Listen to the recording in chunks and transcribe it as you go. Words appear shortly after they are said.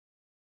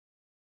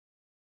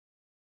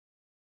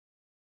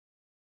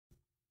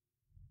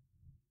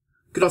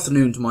Good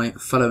afternoon to my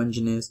fellow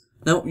engineers.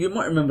 Now, you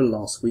might remember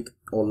last week,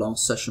 or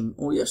last session,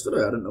 or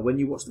yesterday, I don't know when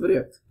you watched the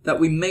video, that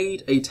we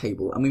made a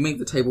table, and we made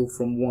the table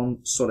from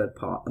one solid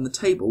part, and the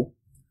table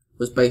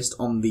was based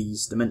on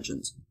these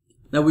dimensions.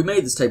 Now, we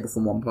made this table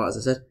from one part, as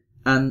I said,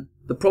 and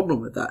the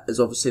problem with that is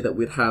obviously that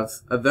we'd have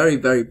a very,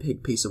 very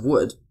big piece of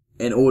wood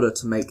in order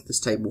to make this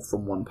table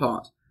from one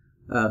part.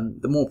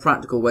 The more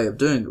practical way of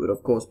doing it would,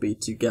 of course, be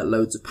to get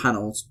loads of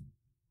panels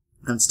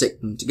and stick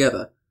them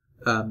together.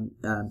 And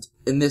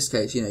in this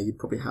case, you'd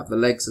probably have the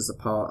legs as a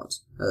part,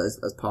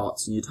 as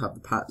parts, and you'd have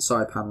the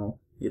side panel,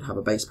 you'd have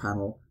a base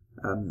panel,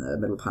 a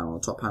middle panel,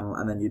 a top panel,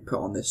 and then you'd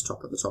put on this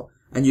top at the top.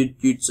 And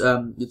you'd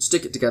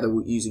stick it together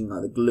using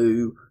either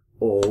glue,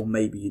 or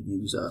maybe you'd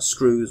use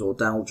screws or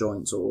dowel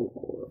joints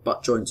or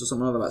butt joints or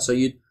something like that. So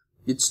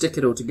you'd stick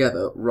it all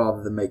together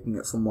rather than making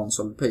it from one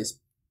solid piece.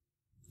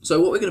 So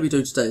what we're going to be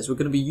doing today is we're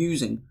going to be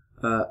using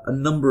a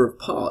number of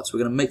parts. We're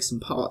going to make some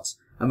parts,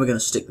 and we're going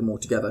to stick them all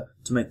together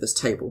to make this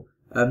table.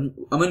 I'm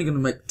only going to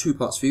make 2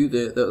 parts for you.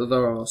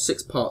 There are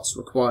 6 parts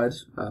required,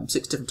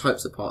 6 different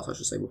types of parts, I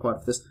should say,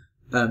 required for this.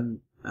 And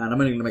I'm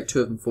only going to make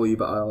 2 of them for you,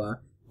 but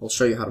I'll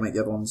show you how to make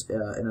the other ones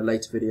in a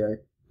later video.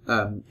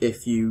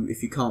 If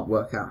you can't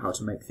work out how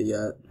to make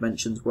the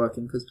dimensions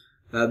working, because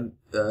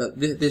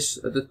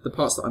the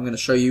parts that I'm going to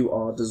show you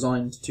are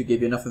designed to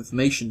give you enough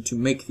information to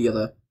make the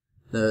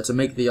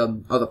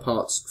other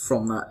parts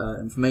from that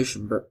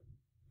information. But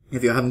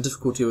if you're having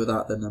difficulty with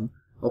that, then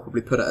I'll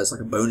probably put it as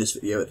like a bonus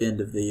video at the end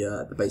of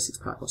the basics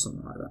pack or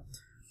something like that.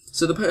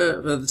 So the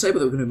table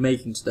that we're going to be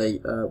making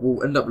today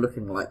will end up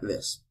looking like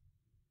this.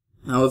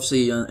 Now,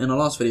 obviously, in our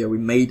last video we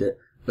made it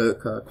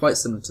look quite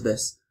similar to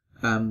this,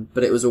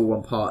 but it was all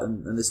one part,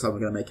 and this time we're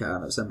going to make it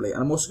out of assembly.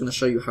 And I'm also going to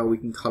show you how we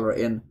can colour it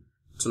in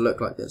to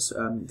look like this.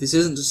 This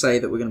isn't to say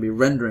that we're going to be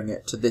rendering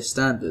it to this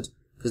standard,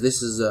 because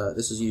this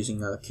is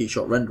using a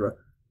keyshot renderer,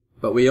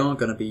 but we are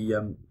going to be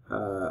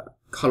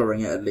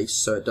colouring it at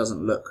least so it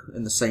doesn't look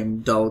in the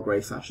same dull grey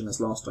fashion as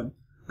last time.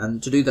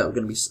 And to do that, we're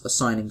going to be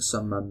assigning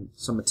some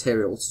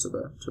materials to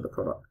the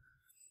product.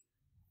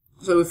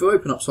 So if we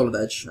open up Solid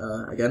Edge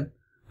again,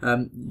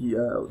 I've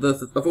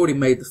already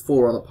made the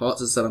 4 other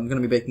parts. As I said, I'm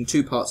going to be making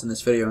 2 parts in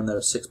this video, and there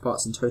are 6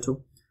 parts in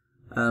total.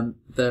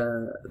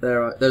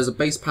 There's a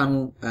base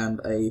panel and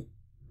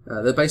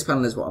the base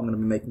panel is what I'm going to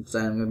be making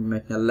today. I'm going to be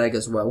making a leg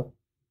as well.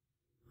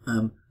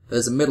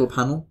 There's a middle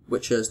panel,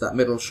 which is that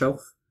middle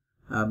shelf.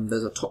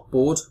 There's a top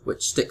board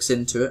which sticks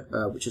into it,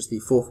 which is the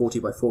 440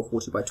 by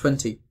 440 by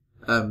 20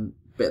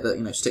 bit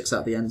that sticks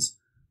out the ends.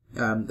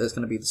 There's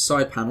going to be the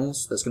side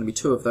panels. There's going to be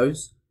 2 of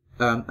those,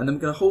 and then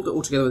we're going to hold it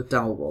all together with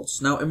dowel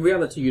rods. Now, in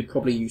reality, you'd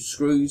probably use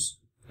screws,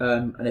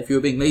 and if you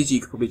were being lazy,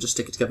 you could probably just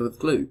stick it together with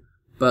glue.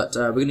 But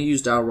we're going to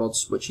use dowel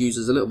rods, which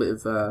uses a little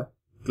bit of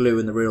glue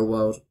in the real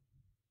world.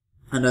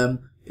 And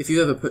if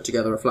you've ever put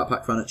together a flat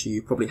pack furniture,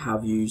 you probably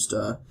have used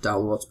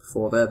dowel rods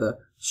before. They're the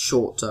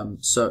short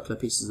circular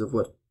pieces of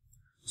wood.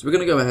 So we're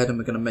going to go ahead and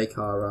we're going to make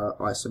our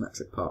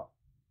isometric part.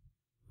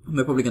 And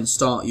we're probably going to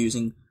start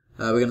using,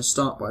 we're going to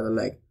start by the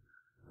leg.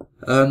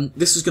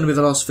 This is going to be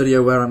the last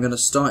video where I'm going to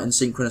start in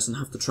synchronous and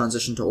have to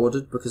transition to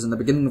ordered, because in the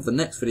beginning of the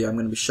next video I'm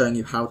going to be showing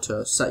you how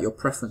to set your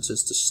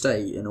preferences to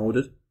stay in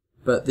ordered.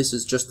 But this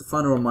is just a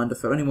final reminder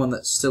for anyone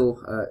that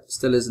still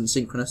is in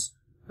synchronous,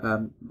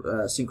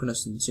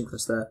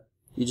 synchronous there.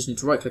 You just need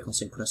to right click on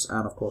synchronous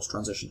and of course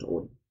transition to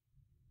ordered.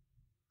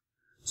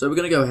 So we're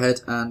going to go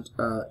ahead and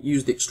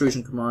use the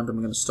extrusion command, and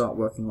we're going to start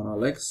working on our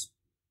legs.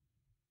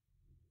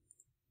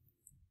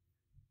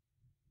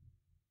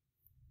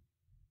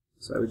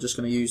 So we're just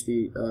going to use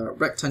the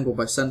rectangle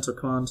by center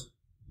command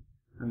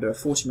and do a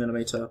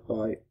 40mm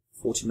by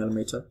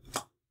 40mm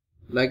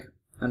leg,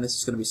 and this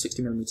is going to be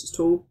 60mm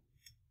tall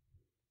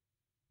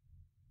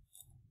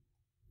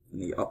in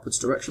the upwards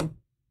direction.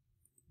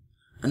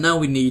 And now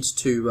we need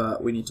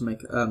to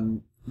make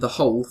the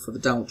hole for the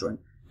dowel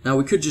joint. Now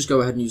we could just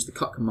go ahead and use the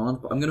cut command,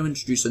 but I'm going to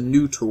introduce a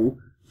new tool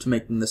to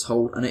making this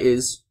hole, and it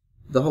is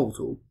the hole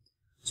tool.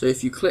 So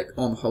if you click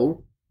on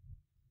hole,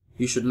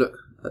 you should look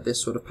at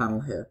this sort of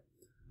panel here.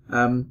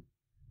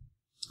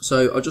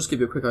 So I'll just give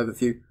you a quick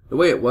overview. The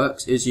way it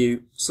works is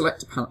you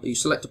select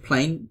a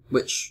plane,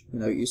 which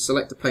you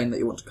select a plane that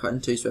you want to cut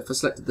into. So if I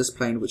selected this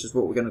plane, which is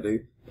what we're going to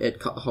do, it'd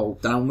cut the hole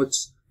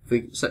downwards. If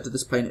we selected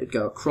this plane, it'd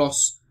go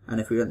across,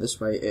 and if we went this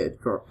way,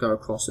 it'd go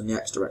across in the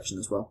X direction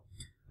as well.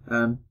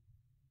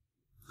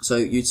 So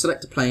you'd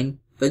select a plane,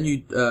 then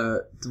you'd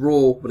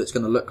draw what it's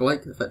going to look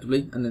like,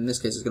 effectively, and in this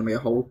case it's going to be a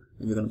hole,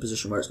 and you're going to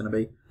position where it's going to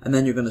be, and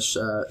then you're going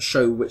to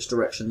show which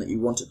direction that you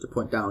want it to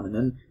point down, and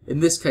then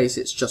in this case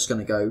it's just going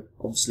to go,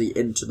 obviously,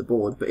 into the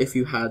board. But if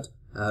you had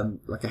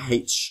like a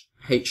H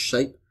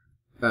shape,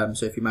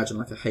 so if you imagine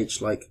like a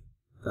H like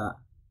that,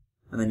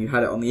 and then you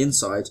had it on the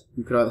inside,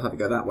 you could either have it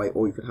go that way,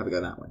 or you could have it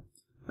go that way.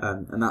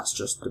 And that's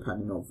just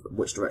depending on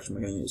which direction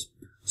we're going to use.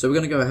 So we're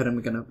going to go ahead and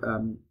we're going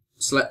to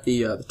select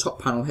the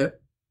top panel here.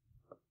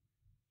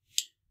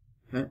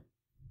 Okay,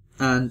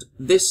 and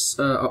this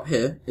up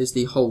here is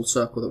the whole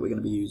circle that we're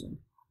going to be using.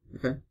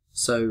 Okay,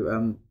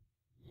 so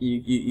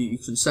you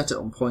can set it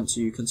on points,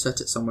 or you can set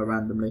it somewhere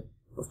randomly.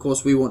 of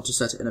course, we want to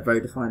set it in a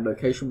very defined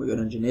location. We're good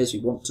engineers. We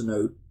want to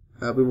know,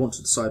 we want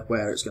to decide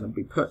where it's going to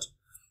be put.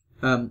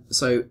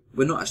 So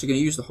we're not actually going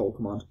to use the hole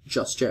command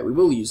just yet. We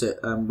will use it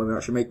when we're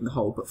actually making the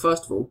hole. But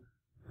first of all,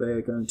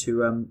 we're going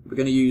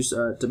to use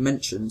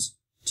dimensions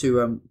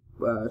to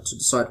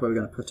decide where we're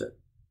going to put it.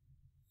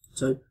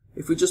 So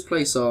if we just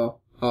place our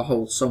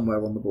hole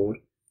somewhere on the board,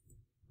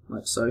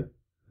 like so,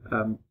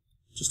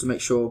 just to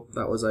make sure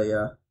that was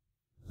a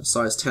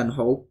size 10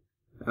 hole.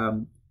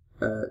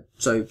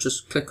 So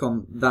just click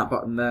on that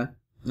button there,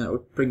 and it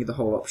will bring you the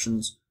hole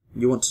options.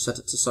 You want to set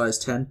it to size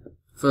 10.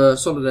 For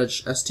Solid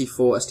Edge ST4,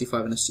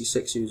 ST5 and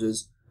ST6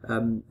 users,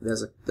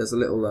 there's a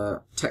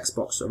little text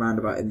box around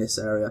about in this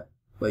area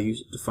where you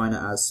define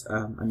it as,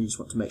 and you just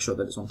want to make sure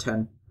that it's on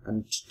 10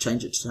 and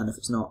change it to 10 if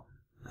it's not.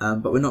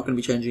 But we're not going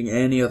to be changing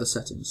any other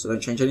settings, so don't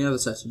change any other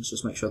settings,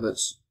 just make sure that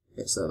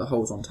the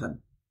hole's on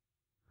 10.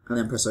 And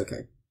then press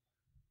OK.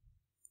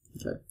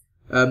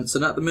 Okay. So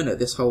now at the minute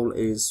this hole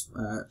is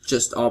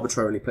just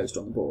arbitrarily placed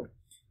on the board.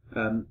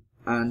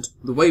 And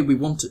the way we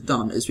want it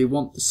done is we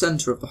want the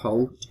centre of the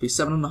hole to be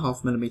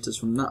 7.5mm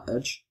from that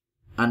edge,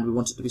 and we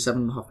want it to be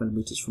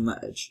 7.5mm from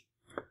that edge.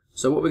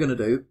 So what we're going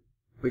to do,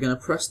 we're going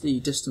to press the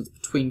distance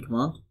between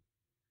command,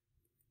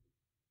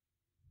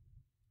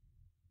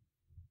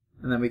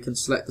 and then we can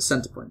select the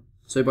centre point.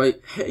 So by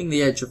hitting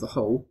the edge of the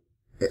hole,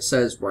 it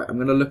says, right, I'm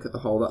going to look at the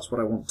hole, that's what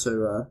I want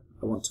to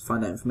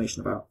find out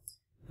information about.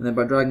 And then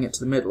by dragging it to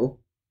the middle,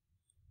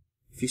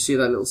 if you see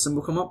that little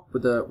symbol come up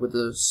with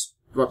the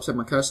right beside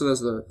my cursor,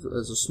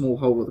 there's a small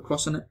hole with a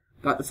cross in it.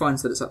 That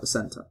defines that it's at the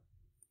centre.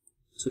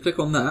 So click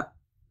on that,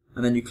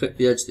 and then you click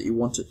the edge that you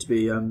want it to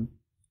be,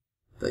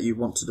 that you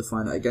want to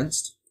define it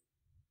against.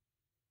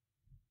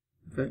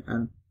 Okay,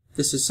 and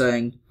this is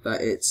saying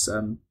that it's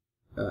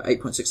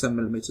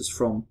 8.67mm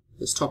from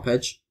this top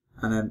edge,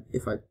 and then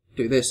if I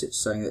do this, it's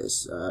saying that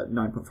it's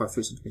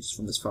 9.53cm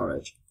from this far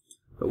edge.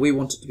 But we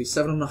want it to be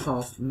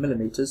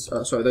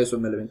 7.5mm. Sorry, those were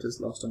millimeters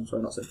last time.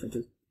 Sorry, not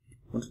centimeters.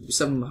 We want it to be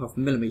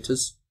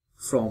 7.5mm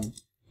from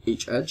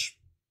each edge.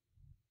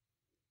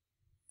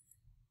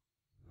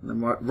 And then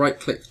right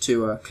click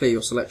to clear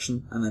your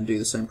selection, and then do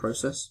the same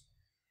process.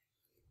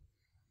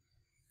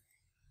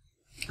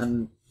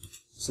 And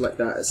select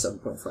that as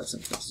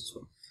 7.5cm as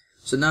well.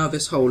 So now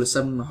this hole is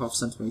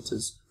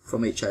 7.5cm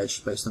from each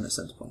edge based on its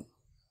centre point.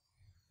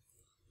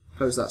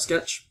 Close that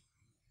sketch,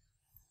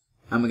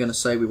 and we're going to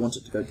say we want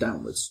it to go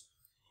downwards.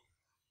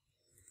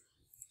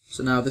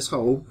 So now this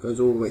hole goes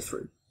all the way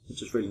through,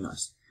 which is really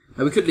nice.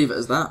 Now we could leave it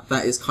as that.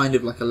 That is kind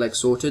of like a leg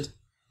sorted,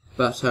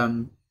 but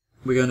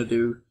we're going to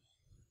do.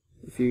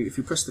 If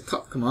you press the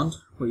cut command,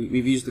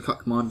 we've used the cut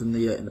command in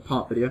the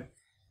part video.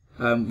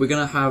 We're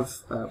going to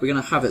have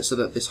it so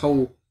that this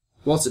hole,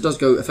 whilst it does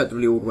go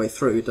effectively all the way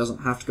through, it doesn't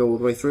have to go all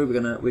the way through.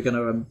 We're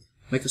gonna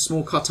make a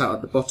small cutout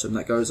at the bottom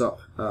that goes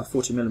up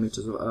 40mm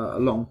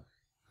along,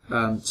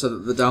 so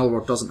that the dowel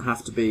rod doesn't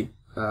have to be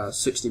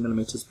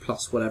 60mm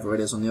plus whatever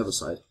it is on the other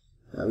side.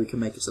 We can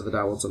make it so the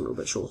dowel rod's a little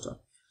bit shorter.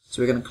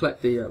 So we're going to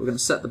collect the, we're going to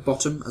set the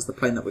bottom as the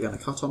plane that we're going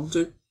to cut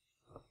onto.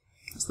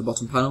 That's the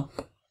bottom panel.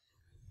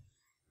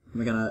 And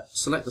we're going to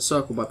select the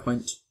circle by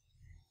point.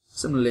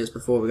 Similarly as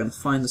before, we're going to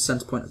find the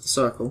centre point of the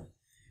circle,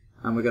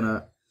 and we're going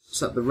to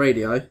set the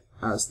radii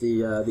as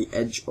the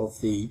edge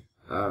of the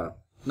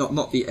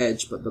not the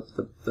edge, but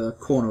the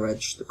corner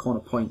edge, the corner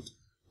point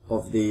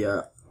of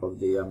the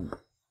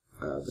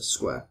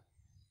square.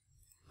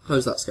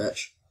 Close that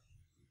sketch,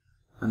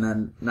 and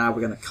then now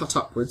we're going to cut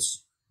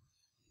upwards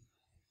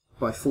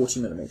by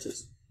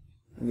 40mm,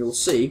 and you'll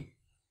see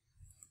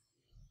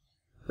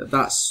that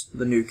that's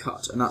the new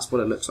cut, and that's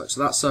what it looks like.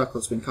 So that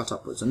circle's been cut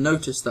upwards, and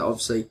notice that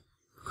obviously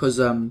because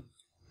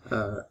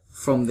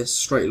from this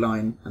straight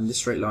line and this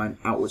straight line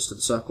outwards to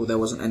the circle there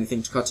wasn't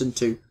anything to cut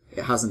into,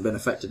 it hasn't been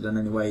affected in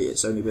any way,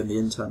 it's only been the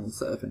internals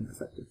that have been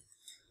affected.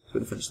 So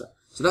we're going to finish that.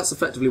 So that's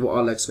effectively what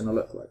our leg's going to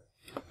look like.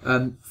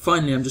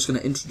 Finally, I'm just going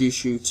to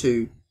introduce you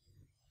to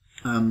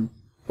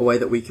a way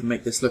that we can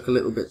make this look a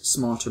little bit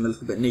smarter and a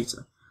little bit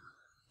neater.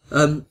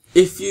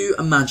 If you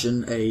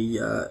imagine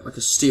like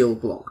a steel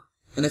block,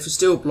 and if a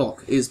steel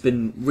block has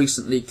been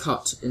recently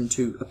cut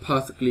into a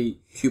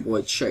perfectly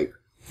cuboid shape,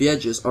 the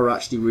edges are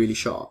actually really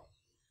sharp,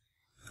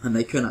 and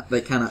they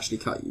can actually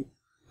cut you.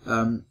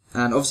 And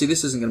obviously,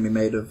 this isn't going to be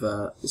made of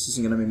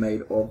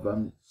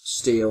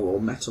steel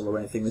or metal or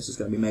anything. This is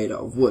going to be made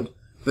out of wood.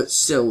 But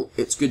still,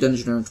 it's good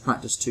engineering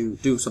practice to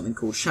do something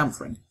called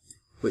chamfering,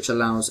 which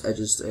allows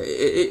edges.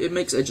 It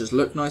makes edges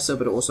look nicer,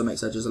 but it also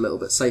makes edges a little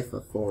bit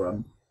safer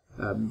for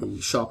the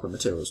sharper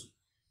materials.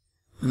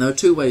 And there are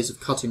two ways of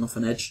cutting off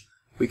an edge.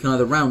 We can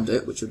either round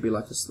it, which would be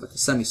like a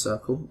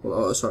semicircle,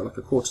 or sorry, like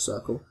a quarter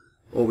circle,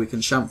 or we can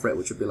chamfer it,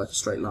 which would be like a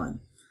straight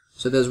line.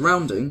 So there's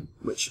rounding,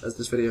 which, as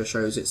this video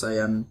shows, it's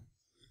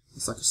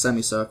like a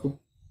semicircle,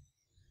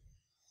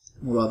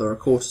 or rather a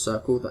quarter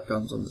circle that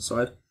comes on the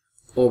side.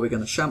 Or we're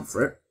going to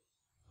chamfer it.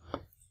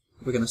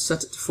 We're going to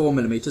set it to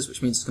 4mm,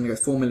 which means it's going to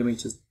go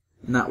 4mm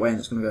in that way, and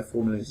it's going to go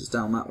 4mm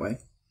down that way.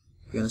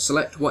 We're going to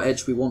select what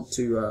edge we want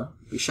to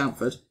be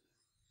chamfered,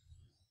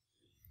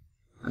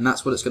 and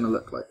that's what it's going to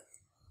look like.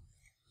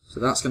 So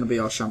that's going to be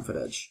our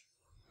chamfered edge.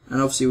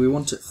 And obviously we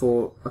want it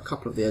for a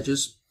couple of the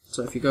edges.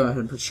 So if you go ahead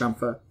and put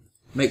chamfer,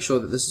 make sure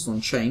that this is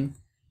on chain.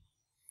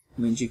 It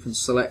means you can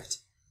select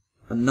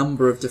a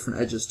number of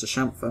different edges to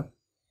chamfer.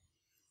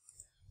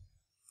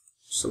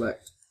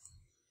 Select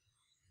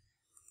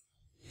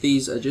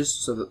these edges,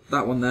 so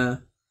that one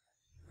there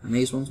and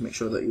these ones, make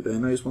sure that you're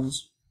doing those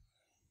ones.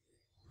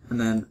 And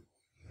then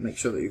make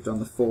sure that you've done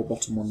the 4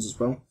 bottom ones as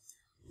well.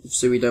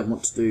 So we don't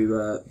want to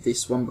do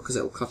this one because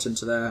it will cut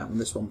into there, and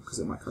this one because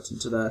it might cut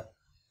into there.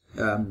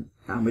 And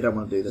we don't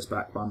want to do this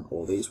back one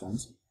or these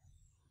ones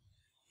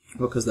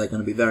because they're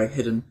going to be very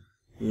hidden.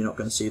 You're not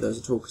going to see those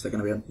at all because they're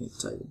going to be underneath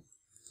the table.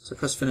 So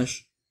press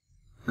finish,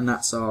 and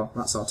that's our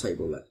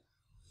table leg.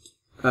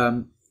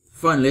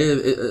 Finally,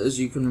 as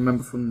you can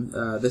remember from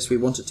this, we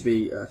want it to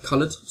be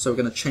coloured, so we're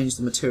going to change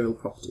the material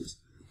properties.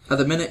 At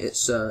the minute,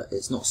 it's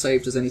not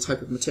saved as any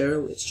type of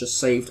material; it's just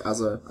saved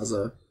as a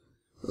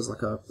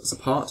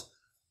part.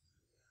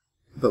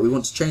 But we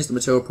want to change the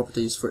material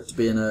properties for it to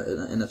be in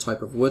a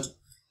type of wood.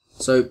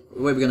 So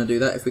the way we're going to do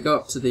that, if we go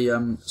up to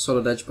the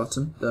Solid Edge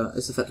button,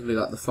 it's effectively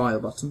like the File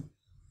button,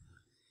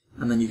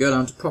 and then you go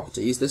down to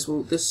Properties.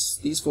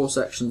 These 4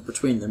 sections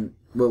between them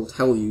will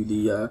tell you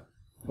the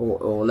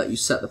or let you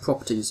set the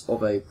properties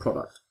of a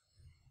product.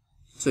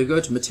 So you go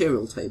to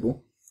Material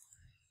table.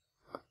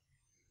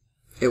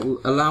 It will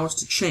allow us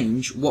to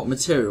change what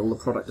material the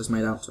product is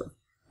made out of.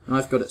 And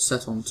I've got it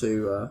set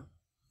onto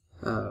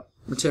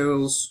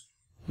materials,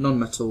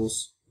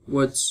 non-metals,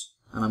 woods,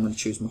 and I'm going to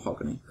choose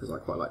mahogany because I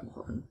quite like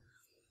mahogany.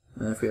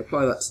 And if we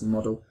apply that to the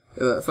model,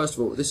 first of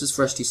all, this is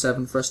for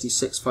ST7, for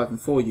ST6, 5 and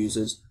 4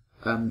 users,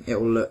 it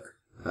will look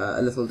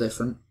a little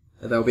different.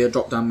 There will be a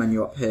drop-down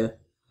menu up here,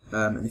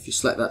 and if you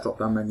select that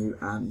drop-down menu,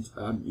 and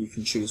you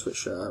can choose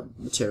which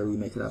material you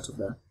make it out of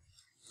there.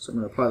 So I'm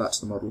going to apply that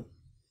to the model,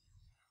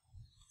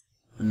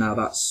 and now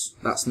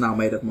that's now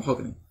made of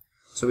mahogany.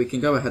 So we can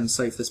go ahead and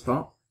save this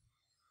part,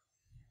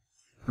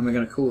 and we're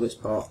going to call this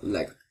part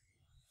leg.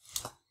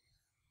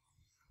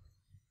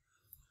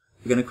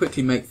 We're going to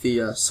quickly make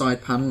the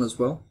side panel as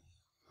well,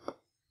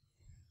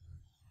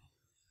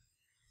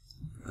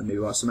 a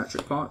new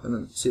isometric part, and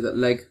then see that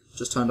leg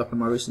just turned up in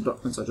my recent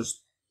documents. I'll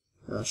just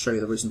show you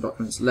the recent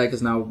documents. Leg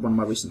is now one of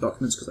my recent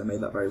documents because I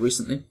made that very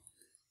recently.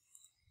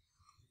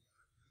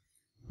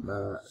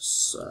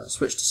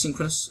 Switch to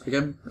synchronous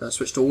again,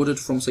 switch to ordered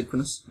from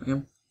synchronous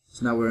again.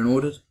 So now we're in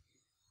ordered,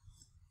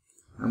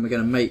 and we're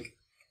going to make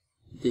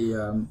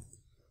the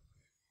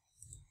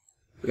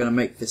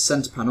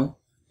center panel.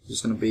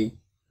 It's going to be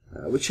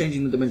we're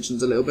changing the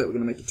dimensions a little bit. We're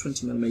going to make it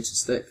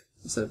 20mm thick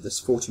instead of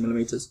this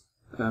 40mm, just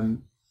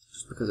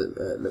because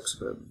it looks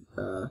a bit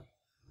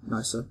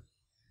nicer.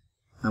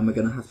 And we're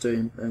going to have to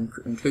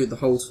include the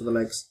holes for the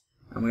legs,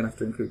 and we're going to have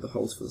to include the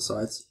holes for the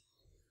sides.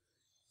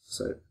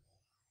 So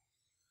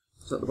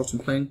set the bottom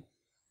plane,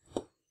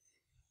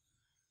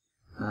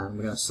 and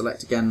we're going to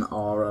select again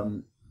our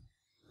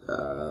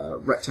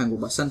rectangle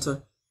by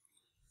center.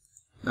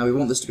 Now we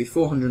want this to be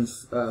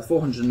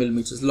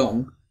 400mm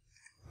long,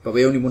 but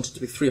we only want it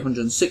to be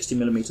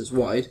 360mm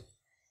wide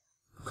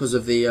because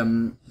of the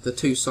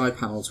 2 side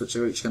panels, which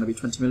are each going to be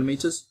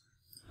 20mm,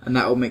 and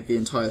that will make the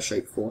entire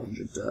shape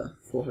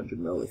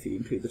 400mm if you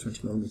include the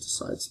 20mm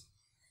sides.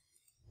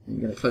 And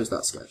you're going to close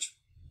that sketch.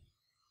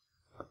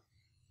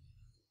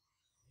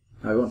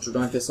 Now we want to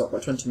drive this up by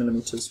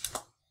 20mm.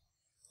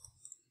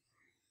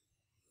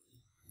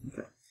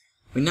 Okay.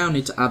 We now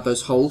need to add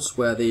those holes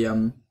where the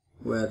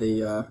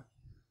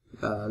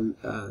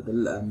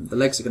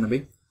legs are going to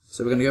be.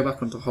 So we're going to go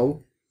back onto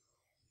hole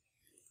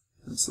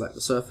and select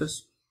the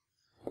surface.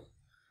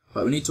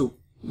 But we need to,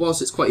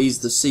 whilst it's quite easy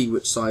to see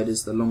which side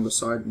is the longer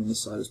side, and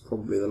this side is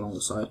probably the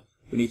longer side,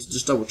 we need to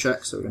just double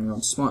check. So we're going to go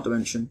on to Smart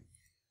Dimension.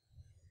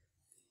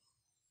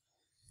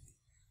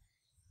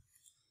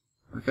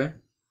 Okay.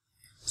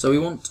 So we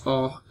want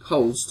our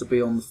holes to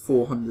be on the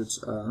 400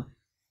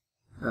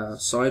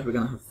 side. We're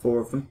going to have 4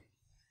 of them.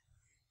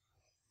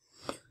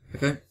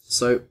 Okay.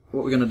 So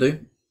what we're going to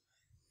do,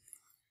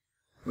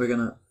 we're going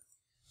to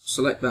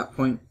select that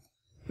point,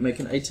 make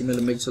an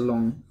 80mm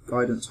long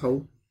guidance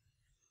hole.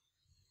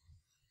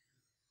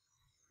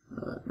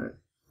 No.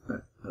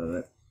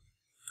 We're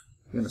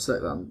going to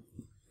select that. I'm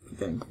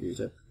getting confused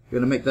here. We're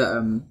going to make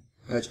that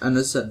edge, and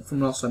as I said from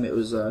last time, it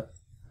was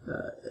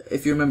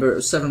if you remember, it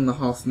was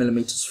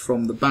 7.5mm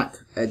from the back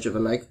edge of a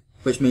leg,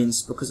 which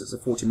means because it's a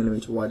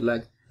 40mm wide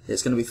leg,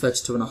 it's going to be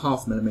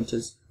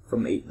 32.5mm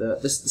from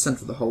the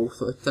centre of the hole,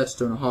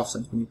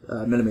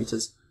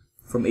 32.5mm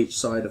from each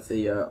side of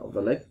the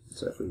leg.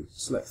 So if we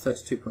select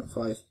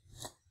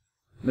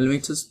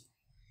 32.5mm,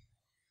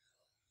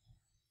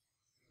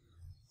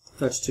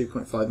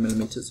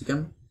 32.5mm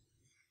again,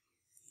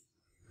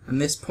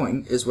 and this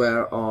point is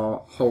where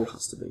our hole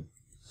has to be.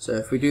 So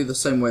if we do the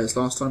same way as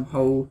last time,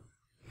 hole,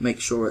 make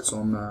sure it's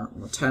on a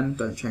 10,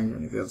 don't change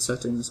any of the other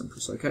settings, and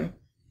press OK. And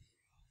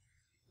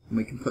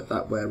we can put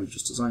that where we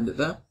just designed it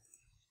there.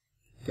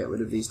 Get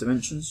rid of these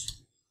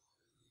dimensions.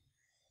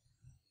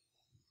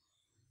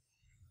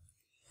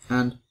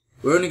 And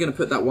we're only going to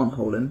put that one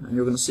hole in, and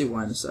you're going to see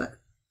why in a sec.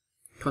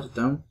 Cut it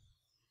down,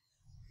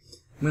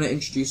 I'm going to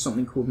introduce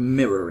something called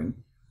mirroring.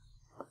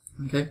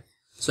 Okay,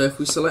 so if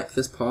we select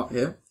this part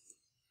here,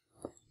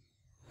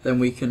 then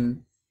we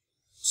can,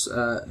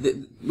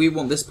 we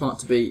want this part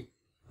to be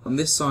on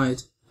this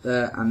side,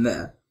 there and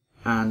there,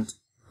 and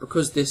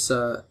because this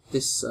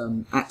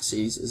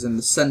axis is in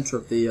the center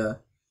of the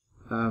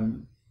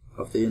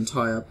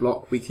entire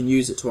block, we can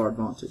use it to our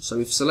advantage. So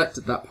we've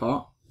selected that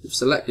part, we've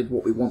selected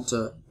what we want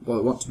to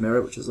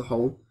mirror, which is the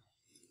hole.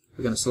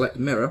 We're going to select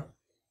mirror,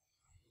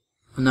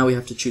 and now we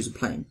have to choose a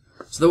plane.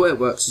 So the way it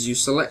works is you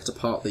select a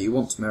part that you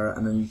want to mirror,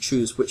 and then you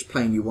choose which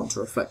plane you want to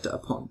reflect it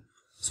upon.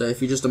 So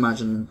if you just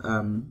imagine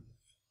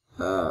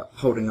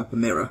holding up a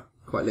mirror,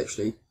 quite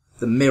literally,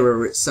 the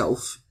mirror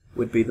itself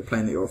would be the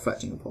plane that you're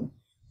reflecting upon.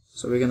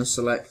 So we're going to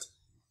select,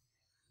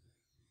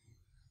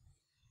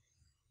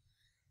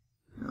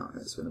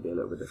 it's going to be a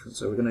little bit different,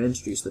 so we're going to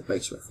introduce the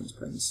base reference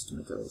planes to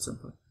make it a little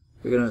simpler.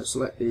 We're going to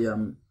select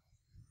the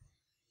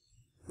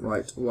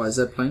right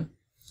YZ plane,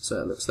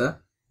 so it looks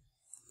there.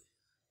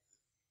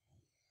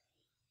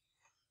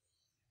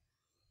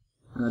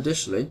 And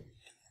additionally,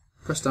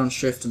 press down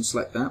Shift and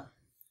select that.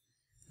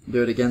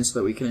 Do it again so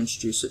that we can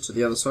introduce it to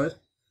the other side,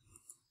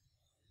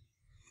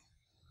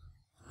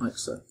 like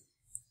so.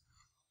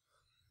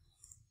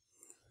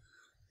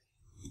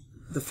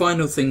 The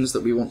final things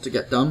that we want to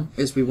get done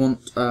is we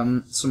want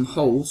some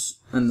holes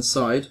in the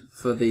side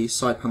for the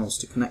side panels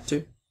to connect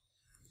to.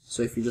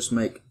 So if you just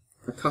make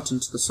a cut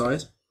into the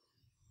side,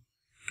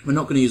 we're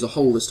not going to use a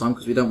hole this time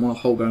because we don't want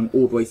a hole going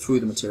all the way through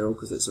the material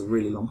because it's a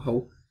really long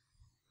hole,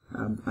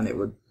 and it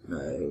would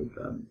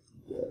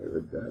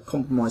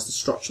compromise the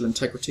structural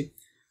integrity.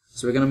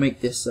 So we're going to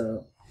make this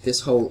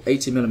this hole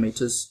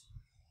 80mm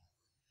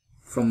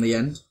from the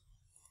end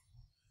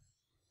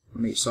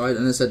on each side,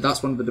 and as I said,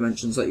 that's one of the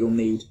dimensions that you'll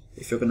need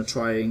if you're going to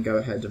try and go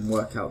ahead and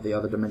work out the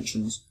other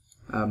dimensions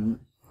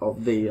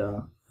of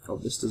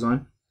this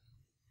design.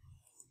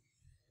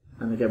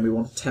 And again, we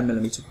want a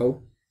 10mm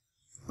hole.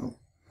 Oh,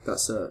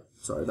 that's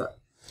sorry, that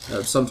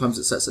sometimes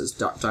it sets as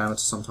diameter,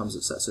 sometimes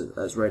it sets it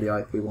as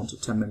radii. We want a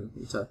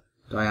 10mm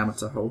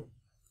diameter hole.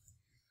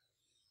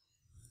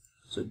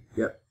 So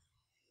yep.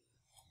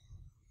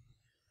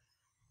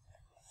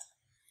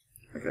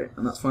 Okay,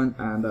 and that's fine,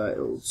 and it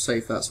will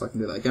save that so I can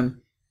do that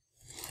again.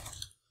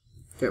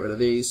 Get rid of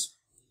these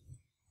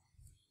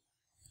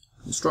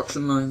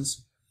construction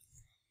lines,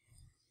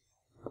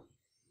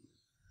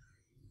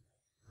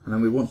 and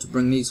then we want to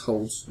bring these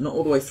holes not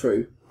all the way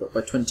through, but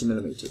by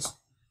 20mm,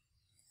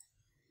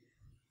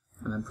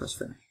 and then press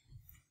finish.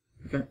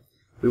 Okay,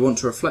 we want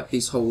to reflect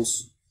these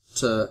holes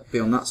to be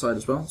on that side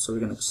as well, so we're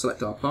going to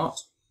select our part,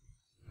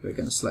 we're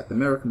going to select the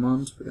mirror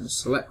command, we're going to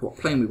select what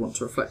plane we want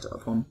to reflect it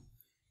upon,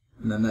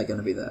 and then they're going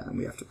to be there, and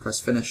we have to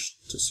press finish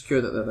to secure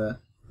that they're there,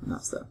 and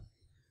that's there.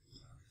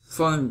 The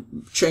final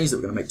change that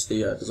we're going to make to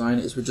the design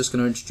is we're just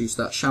going to introduce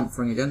that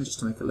chamfering again, just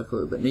to make it look a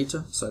little bit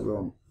neater. So we're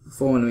on a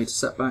 4mm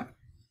setback.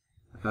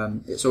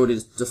 It's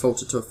already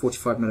defaulted to a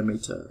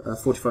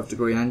 45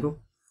 degree angle.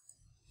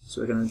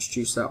 So we're going to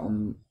introduce that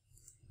on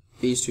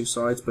these two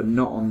sides, but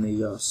not on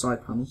the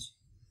side panels.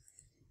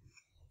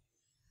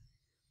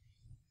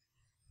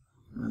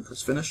 And then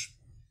press finish.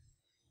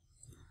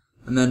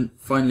 And then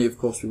finally, of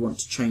course, we want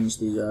to change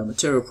the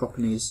material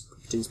properties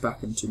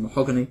back into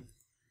mahogany,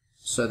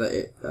 so that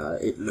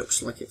it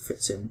looks like it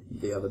fits in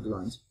the other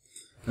designs.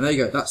 And there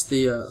you go. That's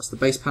the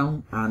base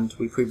panel, and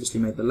we previously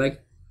made the leg.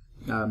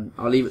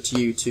 I'll leave it to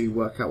you to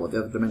work out what the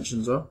other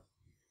dimensions are.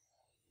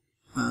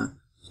 So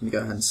let me go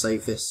ahead and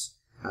save this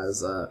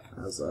as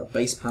a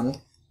base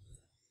panel.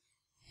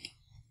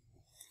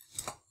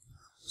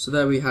 So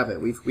there we have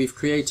it. We've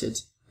created.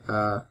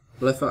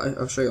 Well, if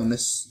I'll show you on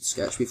this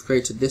sketch, we've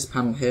created this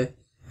panel here,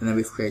 and then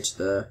we've created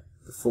the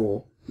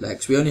 4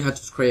 legs. We only had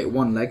to create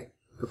one leg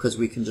because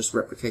we can just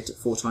replicate it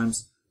 4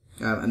 times,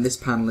 and this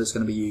panel is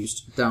going to be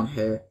used down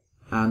here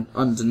and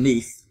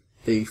underneath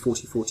the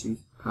 4040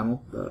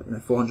 panel,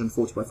 the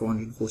 440 by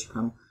 440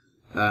 panel.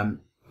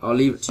 I'll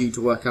leave it to you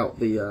to work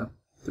out the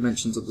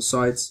dimensions of the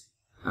sides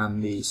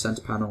and the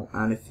center panel,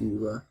 and if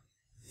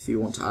you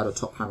want to add a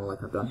top panel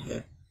like I've done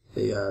here,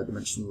 the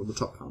dimensions of the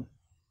top panel.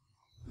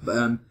 But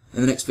in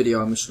the next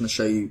video, I'm just going to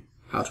show you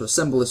how to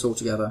assemble this all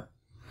together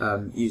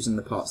using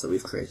the parts that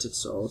we've created.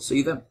 So I'll see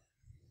you then.